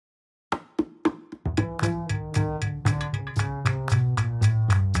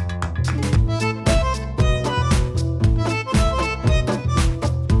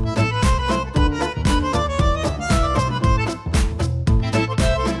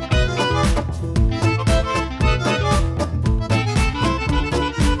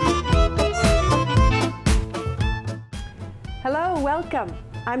Welcome.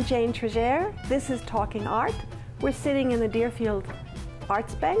 I'm Jane Trigère. This is Talking Art. We're sitting in the Deerfield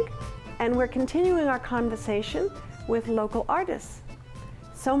Arts Bank, and we're continuing our conversation with local artists.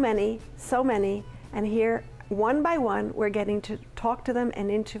 So many, and here, one by one, we're getting to talk to them and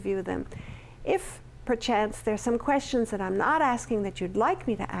interview them. If, perchance, there's some questions that I'm not asking that you'd like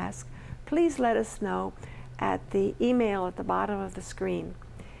me to ask, please let us know at the email at the bottom of the screen.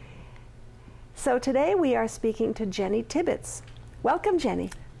 So today we are speaking to Jenny Tibbetts. Welcome,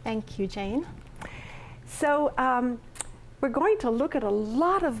 Jenny. Thank you, Jane. So we're going to look at a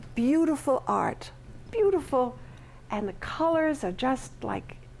lot of beautiful art. Beautiful, and the colors are just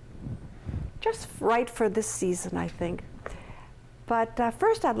right for this season, I think. But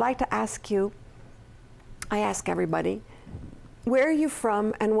first I'd like to ask you, I ask everybody, where are you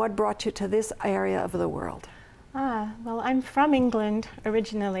from and what brought you to this area of the world? Well, I'm from England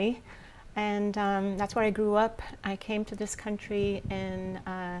originally, and that's where I grew up. I came to this country in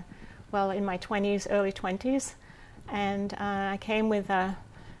my 20s, early 20s, and I came with a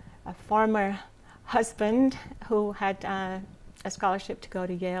former husband who had a scholarship to go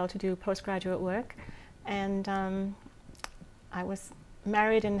to Yale to do postgraduate work, and I was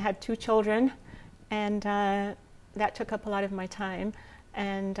married and had 2 children, and that took up a lot of my time.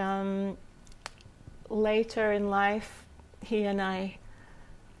 And later in life, he and I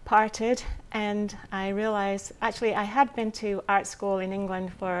parted, and I realized, actually I had been to art school in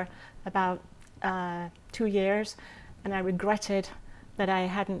England for about 2 years, and I regretted that I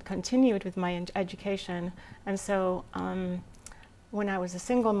hadn't continued with my education. And so when I was a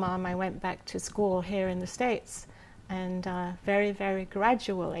single mom, I went back to school here in the States, and very, very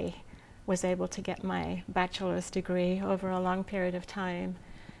gradually was able to get my bachelor's degree over a long period of time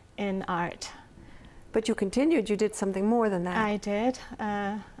in art. But you continued, you did something more than that. I did.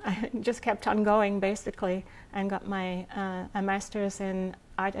 I just kept on going, basically, and got my a master's in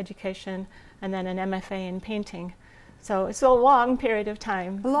art education and then an MFA in painting. So it's a long period of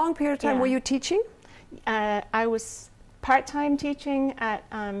time. A long period of time. Yeah. Were you teaching? I was part-time teaching at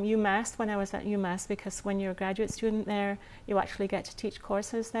UMass when I was at UMass, because when you're a graduate student there, you actually get to teach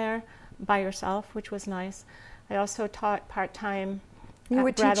courses there by yourself, which was nice. I also taught part-time. You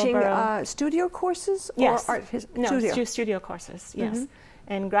were teaching studio courses? Yes. Or art studio? Studio courses, yes. Mm-hmm.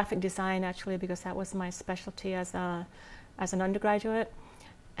 And graphic design, actually, because that was my specialty as an undergraduate.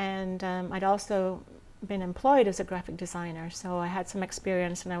 And I'd also been employed as a graphic designer, so I had some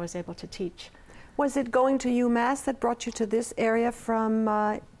experience and I was able to teach. Was it going to UMass that brought you to this area from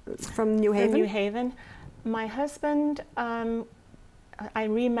New Haven? From New Haven. My husband, I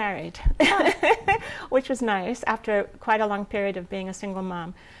remarried, which was nice after quite a long period of being a single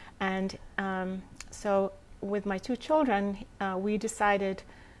mom. And so with my 2 children,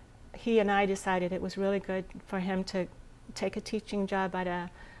 he and I decided it was really good for him to take a teaching job at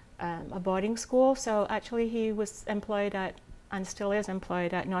a boarding school. So actually he was employed at, and still is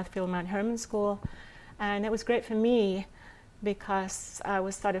employed at, Northfield Mount Hermon School. And it was great for me because I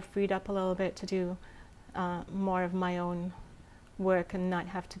was sort of freed up a little bit to do more of my own work and not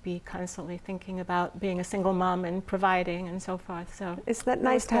have to be constantly thinking about being a single mom and providing and so forth. So is that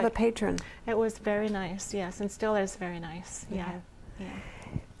nice to have a patron? It was very nice, yes, and still is very nice. Yeah.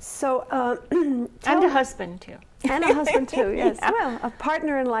 So and a husband too. And a husband too. Yes. Yeah. Well, a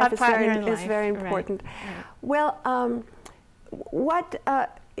partner in life is very important. Right. Well, what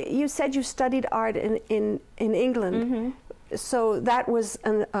you said you studied art in England, mm-hmm. So that was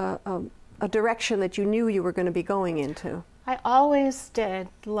a direction that you knew you were going to be going into. I always did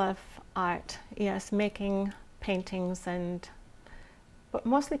love art, yes, making paintings but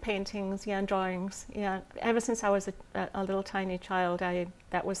mostly paintings, yeah, and drawings, yeah. Ever since I was a little tiny child,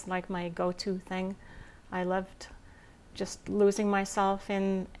 that was like my go-to thing. I loved just losing myself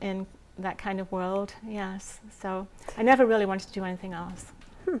in that kind of world, yes. So I never really wanted to do anything else.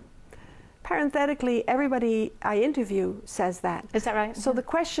 Parenthetically, everybody I interview says that. Is that right? So the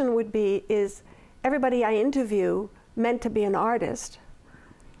question would be, is everybody I interview meant to be an artist,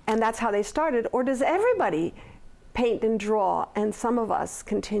 and that's how they started, or does everybody paint and draw, and some of us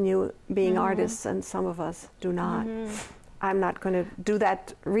continue being mm-hmm. artists and some of us do not? Mm-hmm. I'm not going to do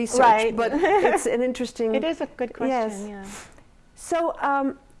that research, right. But it's an interesting... It is a good question, yes. Yeah. So,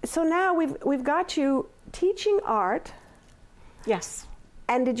 so now we've got you teaching art. Yes.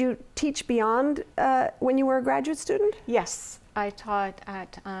 And did you teach beyond when you were a graduate student? Yes, I taught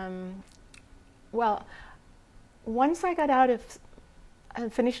at, well, once I got out of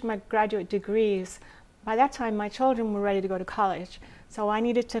and finished my graduate degrees, by that time my children were ready to go to college, so I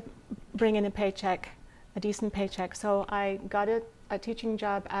needed to bring in a paycheck, a decent paycheck. So I got a teaching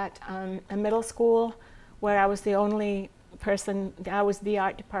job at a middle school where I was the only person. I was the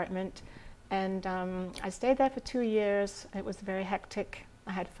art department, and I stayed there for 2 years. It was very hectic.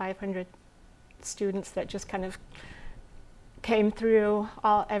 I had 500 students that just kind of came through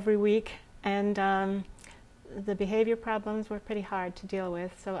every week, and the behavior problems were pretty hard to deal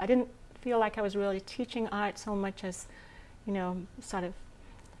with. So I didn't feel like I was really teaching art so much as, you know, sort of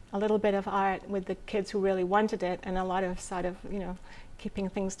a little bit of art with the kids who really wanted it, and a lot of sort of, you know, keeping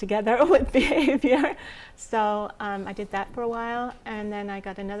things together with behavior. So I did that for a while, and then I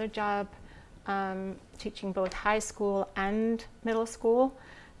got another job teaching both high school and middle school,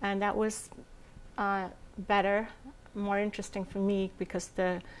 and that was better, more interesting for me, because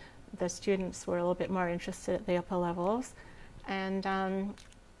the students were a little bit more interested at the upper levels. And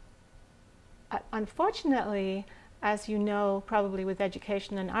unfortunately, as you know, probably with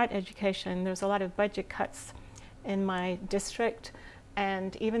education and art education, there's a lot of budget cuts in my district.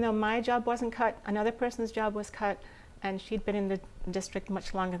 And even though my job wasn't cut, another person's job was cut, and she'd been in the district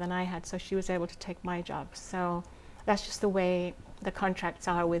much longer than I had, so she was able to take my job. So that's just the way the contracts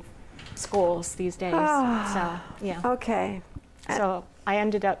are with schools these days. So, yeah. Okay. So I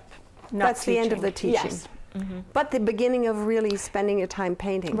ended up not That's teaching. the end of the teaching. Yes. Mm-hmm. But the beginning of really spending your time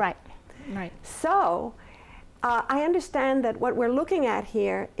painting. Right, right. So I understand that what we're looking at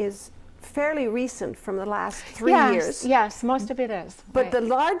here is fairly recent, from the last 3 years. Yes, most of it is. But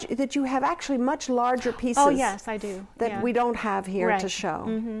right. that you have actually much larger pieces. Oh, yes, I do. That we don't have here right. to show.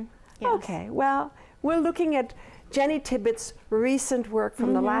 Mm-hmm. Yes. Okay, well, we're looking at Jenny Tibbetts' recent work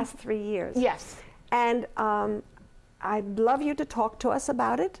from the last 3 years. Yes. And I'd love you to talk to us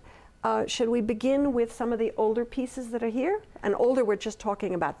about it. Should we begin with some of the older pieces that are here? And older, we're just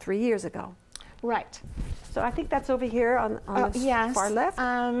talking about 3 years ago. Right. So I think that's over here on the yes. far left.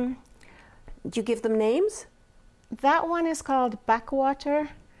 Do you give them names? That one is called Backwater,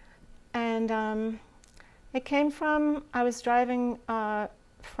 and it came from, I was driving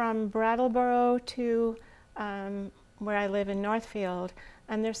from Brattleboro to where I live in Northfield,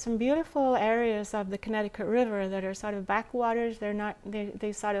 and there's some beautiful areas of the Connecticut River that are sort of backwaters. They're not,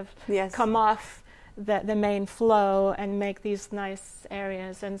 they sort of come off the main flow and make these nice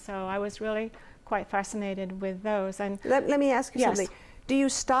areas, and so I was really quite fascinated with those. And let me ask you something. Do you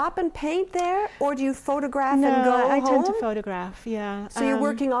stop and paint there, or do you photograph no, and go home? I tend to photograph, yeah. So you're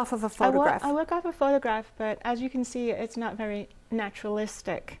working off of a photograph? I work off a photograph, but as you can see, it's not very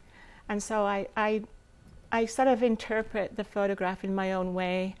naturalistic. And so I sort of interpret the photograph in my own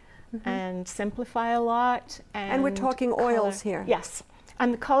way and simplify a lot. And we're talking oils here. Yes.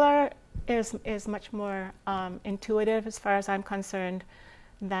 And the color is much more intuitive, as far as I'm concerned,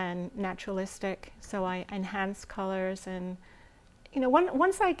 than naturalistic. So I enhance colors, and you know,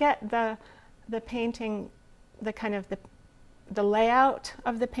 once I get the painting, the kind of the layout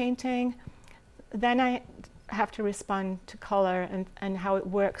of the painting, then I have to respond to color and how it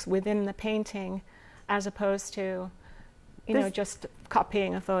works within the painting, as opposed to, you know, just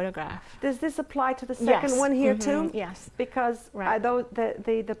copying a photograph. Does this apply to the second one here too? Yes. Because though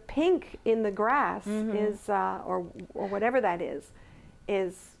the pink in the grass is, or whatever that is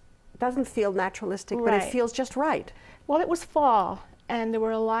doesn't feel naturalistic, but it feels just right. Well, it was fall, and there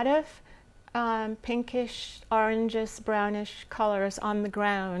were a lot of pinkish, orangish, brownish colors on the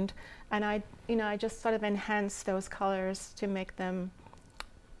ground, and I just sort of enhanced those colors to make them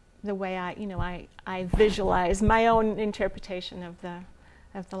the way I visualize my own interpretation of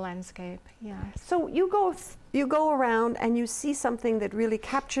the landscape. Yeah. So you go around and you see something that really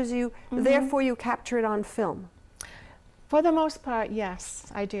captures you. Therefore, you capture it on film. For the most part, yes,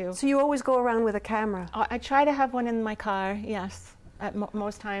 I do. So you always go around with a camera? I try to have one in my car, yes, at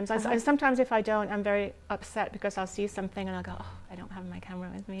most times. And sometimes if I don't, I'm very upset, because I'll see something and I'll go, oh, I don't have my camera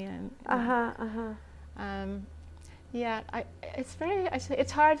with me. And, yeah,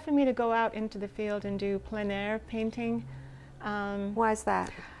 it's hard for me to go out into the field and do plein air painting. Why is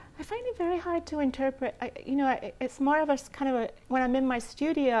that? I find it very hard to interpret. It's more of a kind of when I'm in my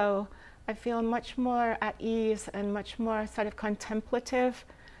studio, I feel much more at ease and much more sort of contemplative,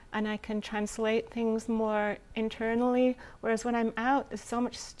 and I can translate things more internally. Whereas when I'm out, there's so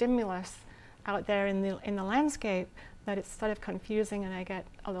much stimulus out there in the landscape that it's sort of confusing, and I get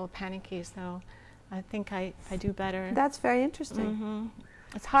a little panicky. So I think I do better. That's very interesting.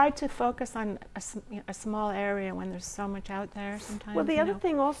 It's hard to focus on a small area when there's so much out there sometimes. Well, the other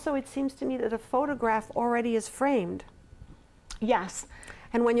thing also, it seems to me that a photograph already is framed. Yes.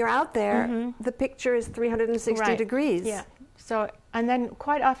 And when you're out there, the picture is 360 degrees. Yeah. So, and then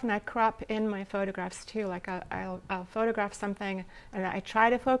quite often I crop in my photographs too. Like I'll photograph something and I try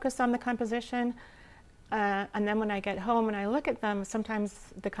to focus on the composition. And then when I get home and I look at them,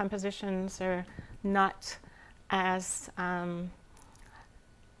 sometimes the compositions are not as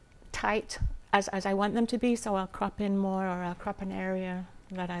tight as I want them to be, so I'll crop in more, or I'll crop an area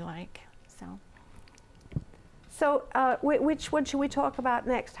that I like. So which one should we talk about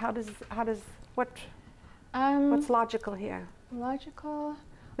next? What's logical here? Logical?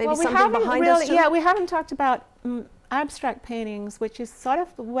 Maybe well, something behind us too? Yeah, we haven't talked about abstract paintings, which is sort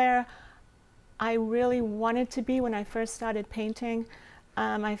of where I really wanted to be when I first started painting.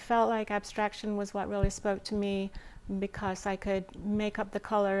 I felt like abstraction was what really spoke to me, because I could make up the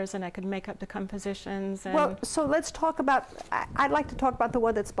colors and I could make up the compositions. And well, so let's talk about, I'd like to talk about the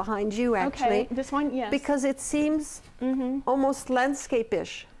one that's behind you, actually. Okay, this one, yes. Because it seems almost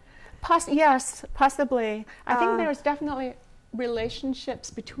landscape-ish. Yes, possibly. I think there's definitely relationships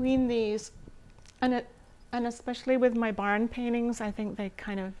between these, and especially with my barn paintings, I think they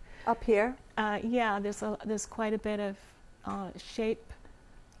kind of... Up here? Yeah, there's quite a bit of shape.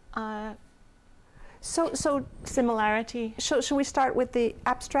 So similarity. Should we start with the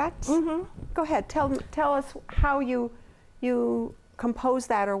abstracts? Go ahead. Tell us how you compose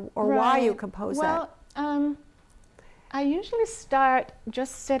that, or right. why you compose that. Well, I usually start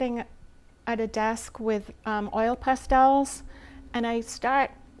just sitting at a desk with oil pastels, and I start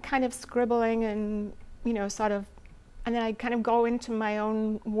kind of scribbling and and then I kind of go into my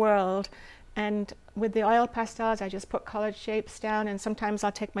own world. And with the oil pastels, I just put colored shapes down, and sometimes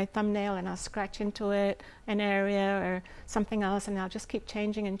I'll take my thumbnail and I'll scratch into it an area or something else, and I'll just keep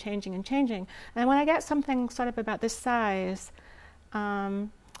changing and changing and changing. And when I get something sort of about this size,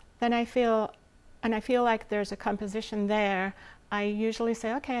 then I feel like there's a composition there. I usually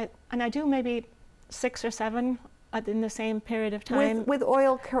say, okay, and I do maybe 6 or 7 in the same period of time. With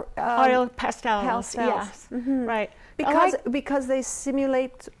oil pastels. Yes, right. Because they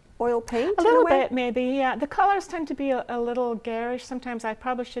simulate oil paint? A little bit, maybe, yeah. The colors tend to be a little garish. Sometimes I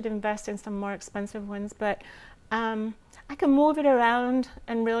probably should invest in some more expensive ones, but I can move it around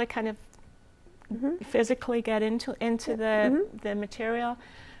and really kind of physically get into the material.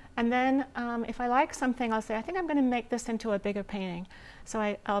 And then if I like something, I'll say, I think I'm going to make this into a bigger painting.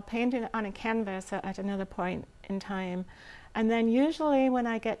 So I'll paint it on a canvas at another point in time. And then usually when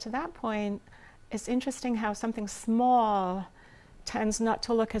I get to that point, it's interesting how something small tends not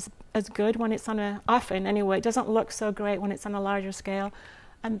to look as good when it's often anyway, it doesn't look so great when it's on a larger scale.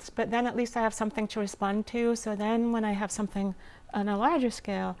 But then at least I have something to respond to, so then when I have something on a larger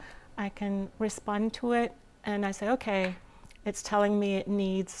scale, I can respond to it, and I say, okay, it's telling me it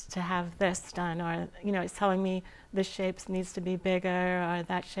needs to have this done, or it's telling me this shape needs to be bigger, or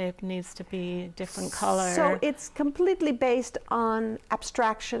that shape needs to be different color. So it's completely based on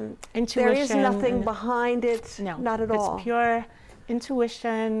abstraction. Intuition. There is nothing behind it, no, not at all. It's pure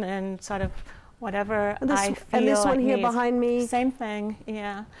intuition and sort of whatever I feel. And this one here needs. behind me? Same thing,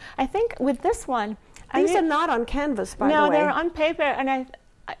 yeah. I think with this one... These are not on canvas, by the way. No, they're on paper, and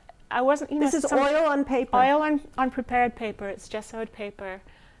I wasn't... This is oil on paper? Oil on prepared paper. It's gessoed paper.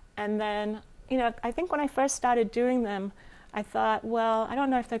 And then, I think when I first started doing them, I thought, well, I don't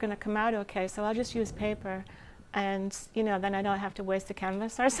know if they're going to come out okay, so I'll just use paper. And, then I don't have to waste the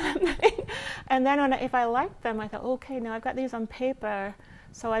canvas or something. And then if I liked them, I thought, okay, now I've got these on paper.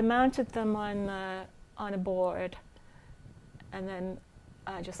 So I mounted them on a board. And then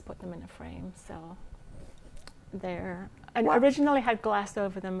I just put them in a frame. So they're... And originally had glass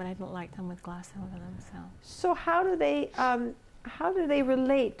over them, but I didn't like them with glass over them. So how do they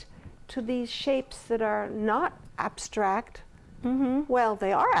relate to these shapes that are not abstract? Well,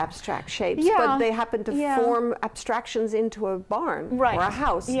 they are abstract shapes, but they happen to form abstractions into a barn or a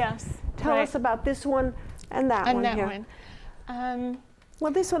house. Yes. Tell us about this one and that one here. And that one.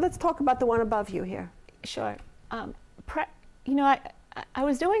 Well, this one. Let's talk about the one above you here. Sure. I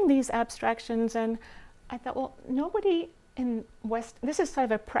was doing these abstractions, and I thought, well, nobody in this is sort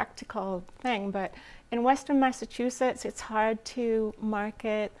of a practical thing, but in Western Massachusetts, it's hard to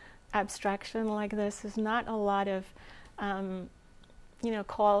market abstraction like this. There's not a lot of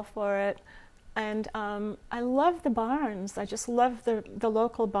call for it. And I love the barns. I just love the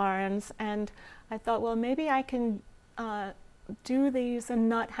local barns. And I thought, well, maybe I can do these and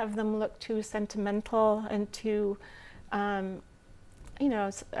not have them look too sentimental and too, they're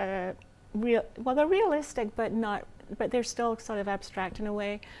realistic, but they're still sort of abstract in a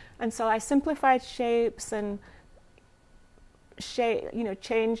way. And so I simplified shapes and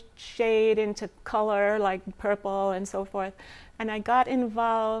changed shade into color, like purple and so forth. And I got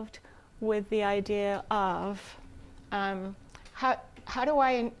involved with the idea of how do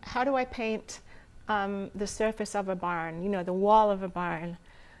I paint the surface of a barn, the wall of a barn,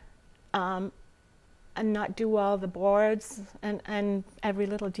 not do all the boards and every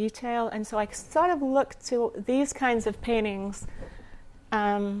little detail. And so I sort of looked to these kinds of paintings.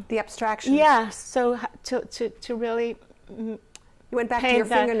 The abstraction. Yeah, so to really you went back to your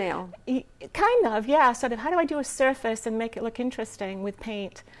fingernail. Kind of, yeah. Sort of, how do I do a surface and make it look interesting with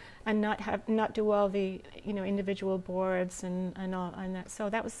paint, and not do all the individual boards and all and that. So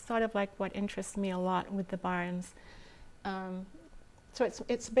that was sort of like what interests me a lot with the barns. So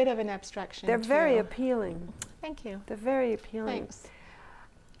it's a bit of an abstraction. They're too. Very appealing. Thank you. They're very appealing. Thanks.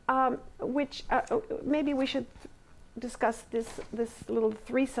 Maybe we should discuss this little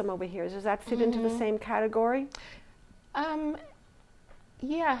threesome over here. Does that fit into the same category?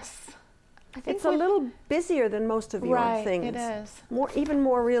 Yes. I think it's a little busier than most of your things. It is. Even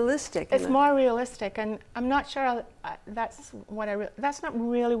more realistic. It's more realistic, and I'm not sure that's not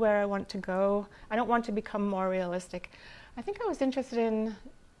really where I want to go. I don't want to become more realistic. I think I was interested in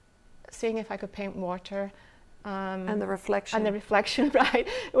seeing if I could paint water. And the reflection. And the reflection, right.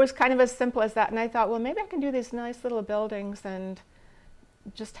 It was kind of as simple as that. And I thought, well, maybe I can do these nice little buildings and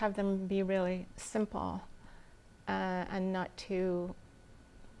just have them be really simple and not too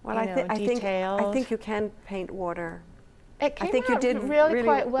detailed. I think you can paint water. It came I think out you did really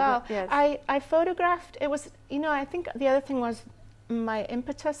quite well. Yes. I photographed, it was, I think the other thing was my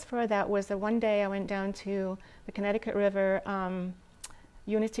impetus for that was that one day I went down to the Connecticut River,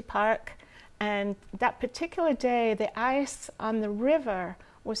 Unity Park, and that particular day the ice on the river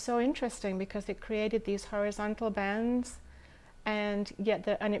was so interesting because it created these horizontal bands, and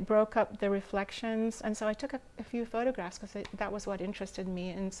it broke up the reflections, and so I took a few photographs because that was what interested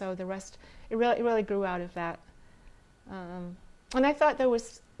me, and so the rest it really grew out of that. And I thought there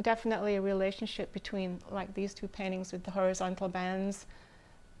was definitely a relationship between like these two paintings with the horizontal bands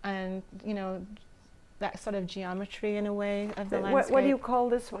and that sort of geometry in a way of the landscape. What do you call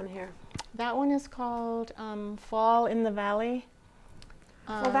this one here? That one is called Fall in the Valley.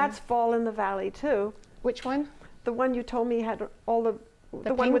 Well, that's Fall in the Valley too. Which one? The one you told me had all the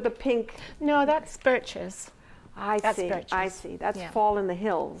one with the pink. No, that's birches. I see. That's Fall in the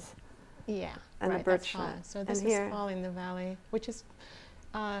Hills. Yeah. And the birch. So this is Fall in the Valley, which is,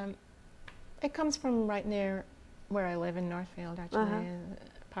 it comes from right near where I live in Northfield, actually,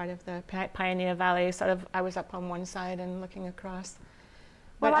 part of the Pioneer Valley. Sort of, I was up on one side and looking across.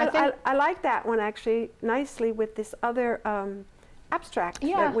 Well, I like that one actually nicely with this other abstract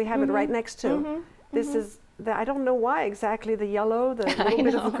that we have it right next to. This is I don't know why exactly the yellow, the little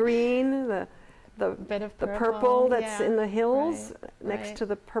bit of green, the bit of the purple that's in the hills next to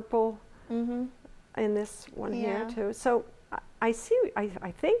the purple in this one here too. So I see.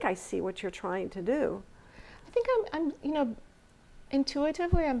 I think I see what you're trying to do. I think I'm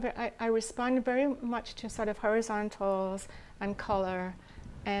intuitively I respond very much to sort of horizontals and color,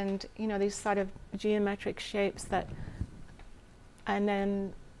 and these sort of geometric shapes that, and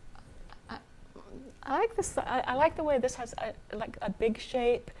then I like this. I like the way this has like a big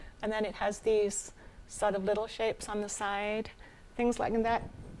shape, and then it has these sort of little shapes on the side, things like that.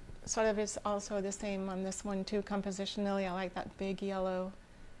 Sort of is also the same on this one too. Compositionally, I like that big yellow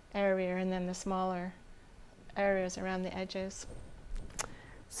area, and then the smaller areas around the edges.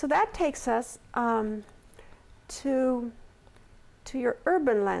 So that takes us to your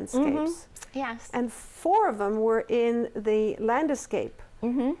urban landscapes. Yes. And 4 of them were in the landscape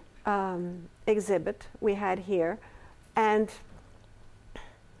exhibit we had here, and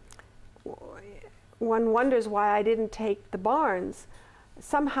one wonders why I didn't take the barns.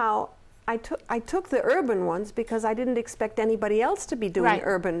 Somehow I took the urban ones because I didn't expect anybody else to be doing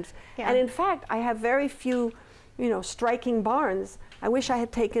urban. Yeah. And in fact, I have very few, striking barns. I wish I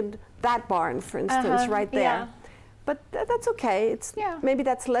had taken that barn, for instance, right there. Yeah. But that's okay. Maybe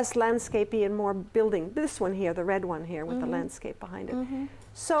that's less landscapey and more building. This one here, the red one here with the landscape behind it.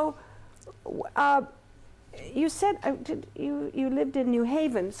 So you said you lived in New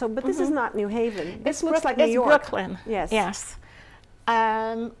Haven. So, but this is not New Haven. This looks like New York. It's Brooklyn. Yes. Yes.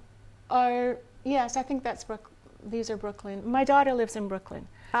 Yes, I think these are Brooklyn. My daughter lives in Brooklyn.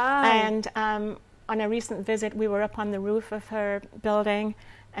 And on a recent visit, we were up on the roof of her building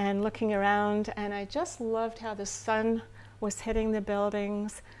and looking around, and I just loved how the sun was hitting the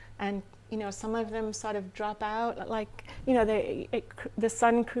buildings, and some of them sort of drop out, like the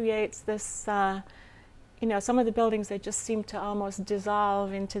sun creates this. Some of the buildings, they just seem to almost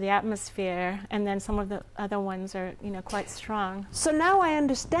dissolve into the atmosphere, and then some of the other ones are quite strong. So now I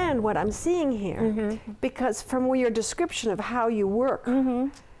understand what I'm seeing here, because from your description of how you work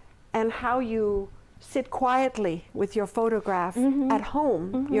and how you sit quietly with your photograph at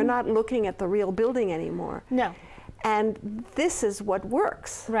home, you're not looking at the real building anymore. No. And this is what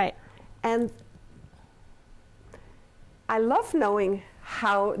works. Right. And I love knowing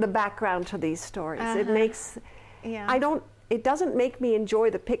how the background to these stories. It makes, it doesn't make me enjoy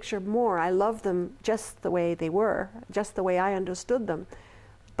the picture more. I love them just the way they were, just the way I understood them.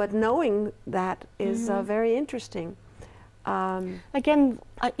 But knowing that is very interesting. Again,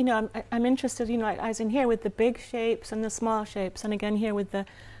 I'm interested, as in here with the big shapes and the small shapes, and again here with the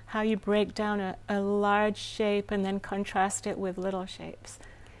how you break down a large shape and then contrast it with little shapes.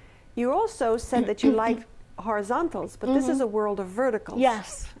 You also said that you like horizontals, but this is a world of verticals.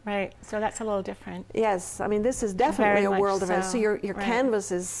 Yes, right. So that's a little different. Yes, I mean this is definitely a world of verticals. So your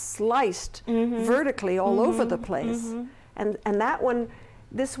canvas is sliced vertically all over the place. And that one,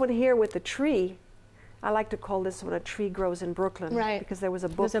 this one here with the tree, I like to call this one A Tree Grows in Brooklyn. Right. Because there was a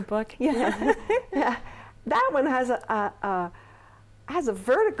book. There's a book, yeah. Yeah. That one has a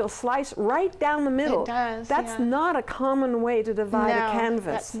vertical slice right down the middle. It does. That's not a common way to divide a canvas.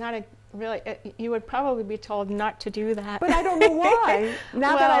 That's not a really. You would probably be told not to do that. But I don't know why.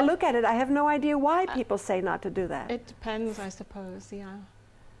 Now that I look at it, I have no idea why people say not to do that. It depends, I suppose. Yeah,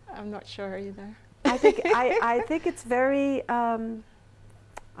 I'm not sure either. I think I think it's very.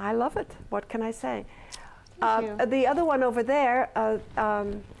 I love it. What can I say? The other one over there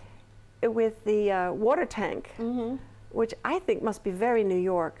with the water tank, which I think must be very New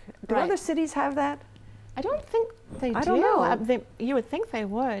York. Do other cities have that? I don't think they do. I don't know. You would think they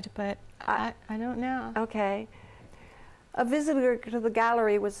would, but I don't know. Okay. A visitor to the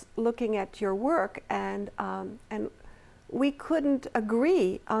gallery was looking at your work, and we couldn't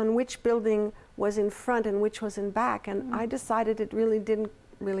agree on which building was in front and which was in back, and I decided it really didn't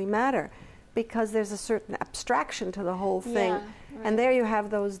really matter, because there's a certain abstraction to the whole thing. And there you have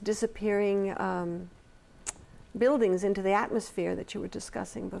those disappearing buildings into the atmosphere that you were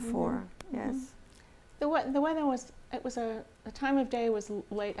discussing before. Yes. The weather was, the time of day was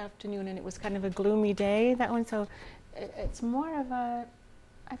late afternoon, and it was kind of a gloomy day, that one, so it's more of a,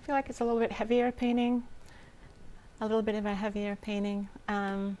 I feel like it's a little bit heavier painting, a little bit of a heavier painting.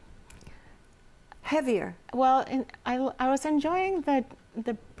 Heavier? Well, I was enjoying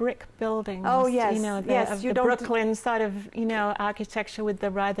the brick buildings. Oh yes, the Brooklyn sort of architecture with the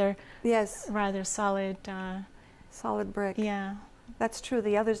rather solid solid brick. Yeah, that's true.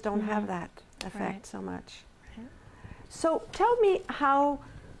 The others don't have that effect so much. Right. So tell me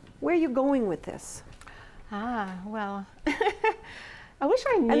where you're going with this? Well, I wish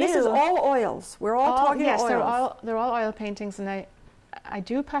I knew. And this is all oils. We're all talking oils. Yes, they're all oil paintings, and I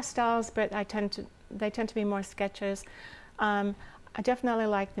do pastels, but they tend to be more sketches. I definitely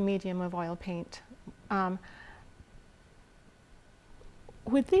like the medium of oil paint.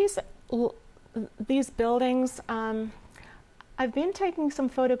 With these buildings, I've been taking some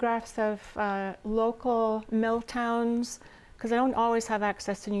photographs of local mill towns, because I don't always have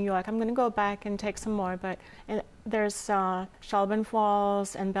access to New York. I'm going to go back and take some more, but there's Shelburne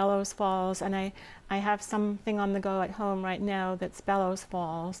Falls and Bellows Falls, and I have something on the go at home right now that's Bellows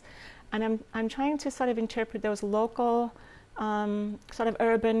Falls, and I'm trying to sort of interpret those local sort of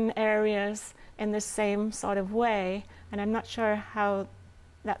urban areas in the same sort of way, and I'm not sure how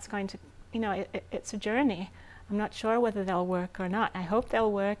that's going to, it's a journey. I'm not sure whether they'll work or not. I hope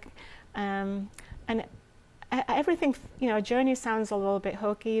they'll work, and everything, a journey sounds a little bit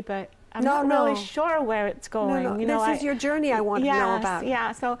hokey, but I'm not really sure where it's going. This is your journey I want to know about.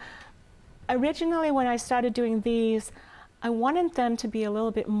 Yeah, so originally when I started doing these, I wanted them to be a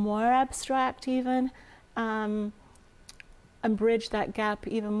little bit more abstract even, and bridge that gap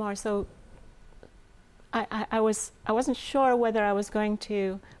even more. So I wasn't sure whether I was going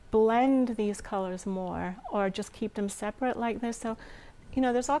to blend these colors more or just keep them separate like this. So,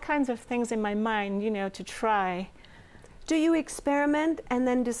 there's all kinds of things in my mind, to try. Do you experiment and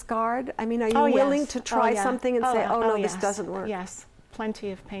then discard? I mean, are you willing to try something and say, oh no, this doesn't work? Yes,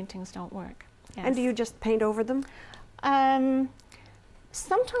 plenty of paintings don't work. Yes. And do you just paint over them?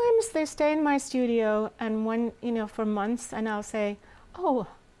 Sometimes they stay in my studio and for months, and I'll say, oh,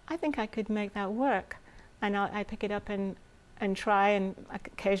 I think I could make that work. And I pick it up and try, and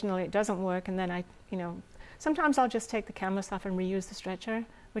occasionally it doesn't work, and then sometimes I'll just take the canvas off and reuse the stretcher,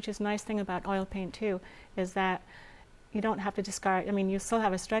 which is a nice thing about oil paint too, is that you don't have to discard. I mean, you still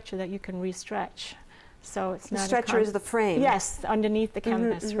have a stretcher that you can re-stretch. So it's not the stretcher is the frame. Yes, underneath the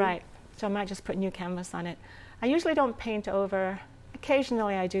canvas, right. So I might just put new canvas on it. I usually don't paint over.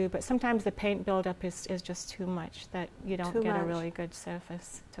 Occasionally I do, but sometimes the paint buildup is just too much, that you don't get a really good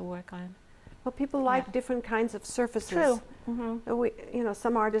surface to work on. Well, people like different kinds of surfaces. True.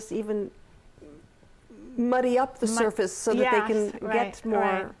 Some artists even muddy up the surface so that they can get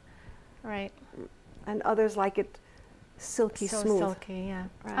more. Right. And others like it silky smooth. Silky, yeah.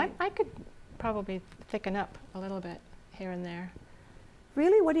 Right. I could probably thicken up a little bit. here and there.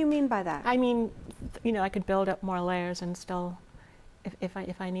 Really? What do you mean by that? I mean, you know, I could build up more layers and still, if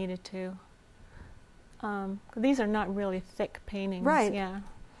I needed to. These are not really thick paintings. Right. Yeah.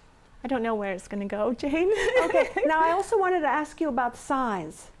 I don't know where it's going to go, Jane. Okay. Now, I also wanted to ask you about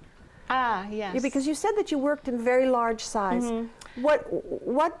size. Ah, yes. Yeah, because you said that you worked in very large size. Mm-hmm.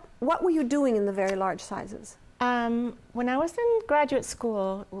 What were you doing in the very large sizes? When I was in graduate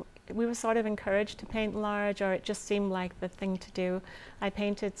school, we were sort of encouraged to paint large, or it just seemed like the thing to do. I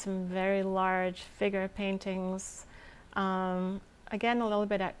painted some very large figure paintings, again a little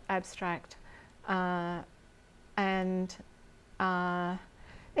bit abstract, and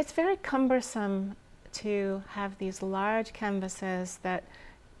it's very cumbersome to have these large canvases that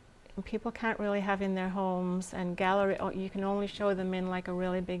people can't really have in their homes, and gallery, you can only show them in like a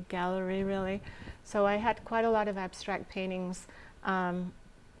really big gallery, really. So I had quite a lot of abstract paintings,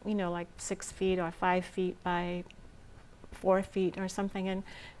 you know, like 6 feet or 5 feet by 4 feet or something, and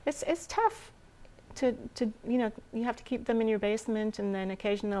it's tough to you know, you have to keep them in your basement, and then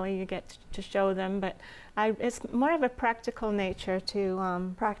occasionally you get to show them. But it's more of a practical nature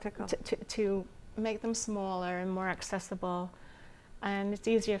to to make them smaller and more accessible, and it's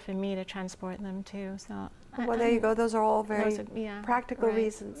easier for me to transport them too. So well, there you go. Those are all very yeah, practical right.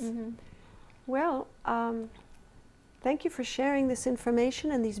 reasons. Mm-hmm. Well, thank you for sharing this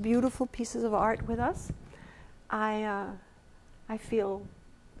information and these beautiful pieces of art with us. I feel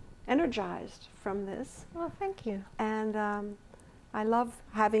energized from this. Well, thank you. And I love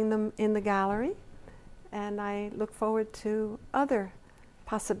having them in the gallery, and I look forward to other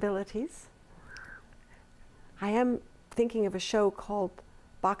possibilities. I am thinking of a show called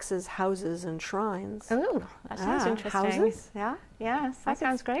Boxes, Houses, and Shrines. Oh, that sounds interesting. Houses, yeah? Yes, that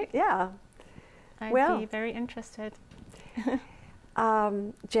sounds great. Yeah. I'd be very interested.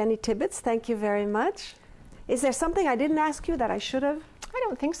 Jenny Tibbetts, thank you very much. Is there something I didn't ask you that I should have? I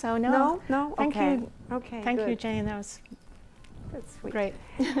don't think so, no. No? No? Thank okay. you. Okay, Thank good. you, Jane. That was That's sweet. great.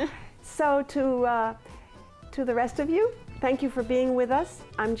 So to the rest of you, thank you for being with us.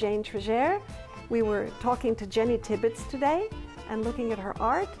 I'm Jane Trigère. We were talking to Jenny Tibbetts today and looking at her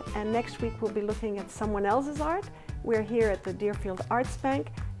art, and next week we'll be looking at someone else's art. We're here at the Deerfield Arts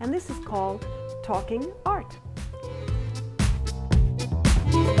Bank, and this is called Talking Art.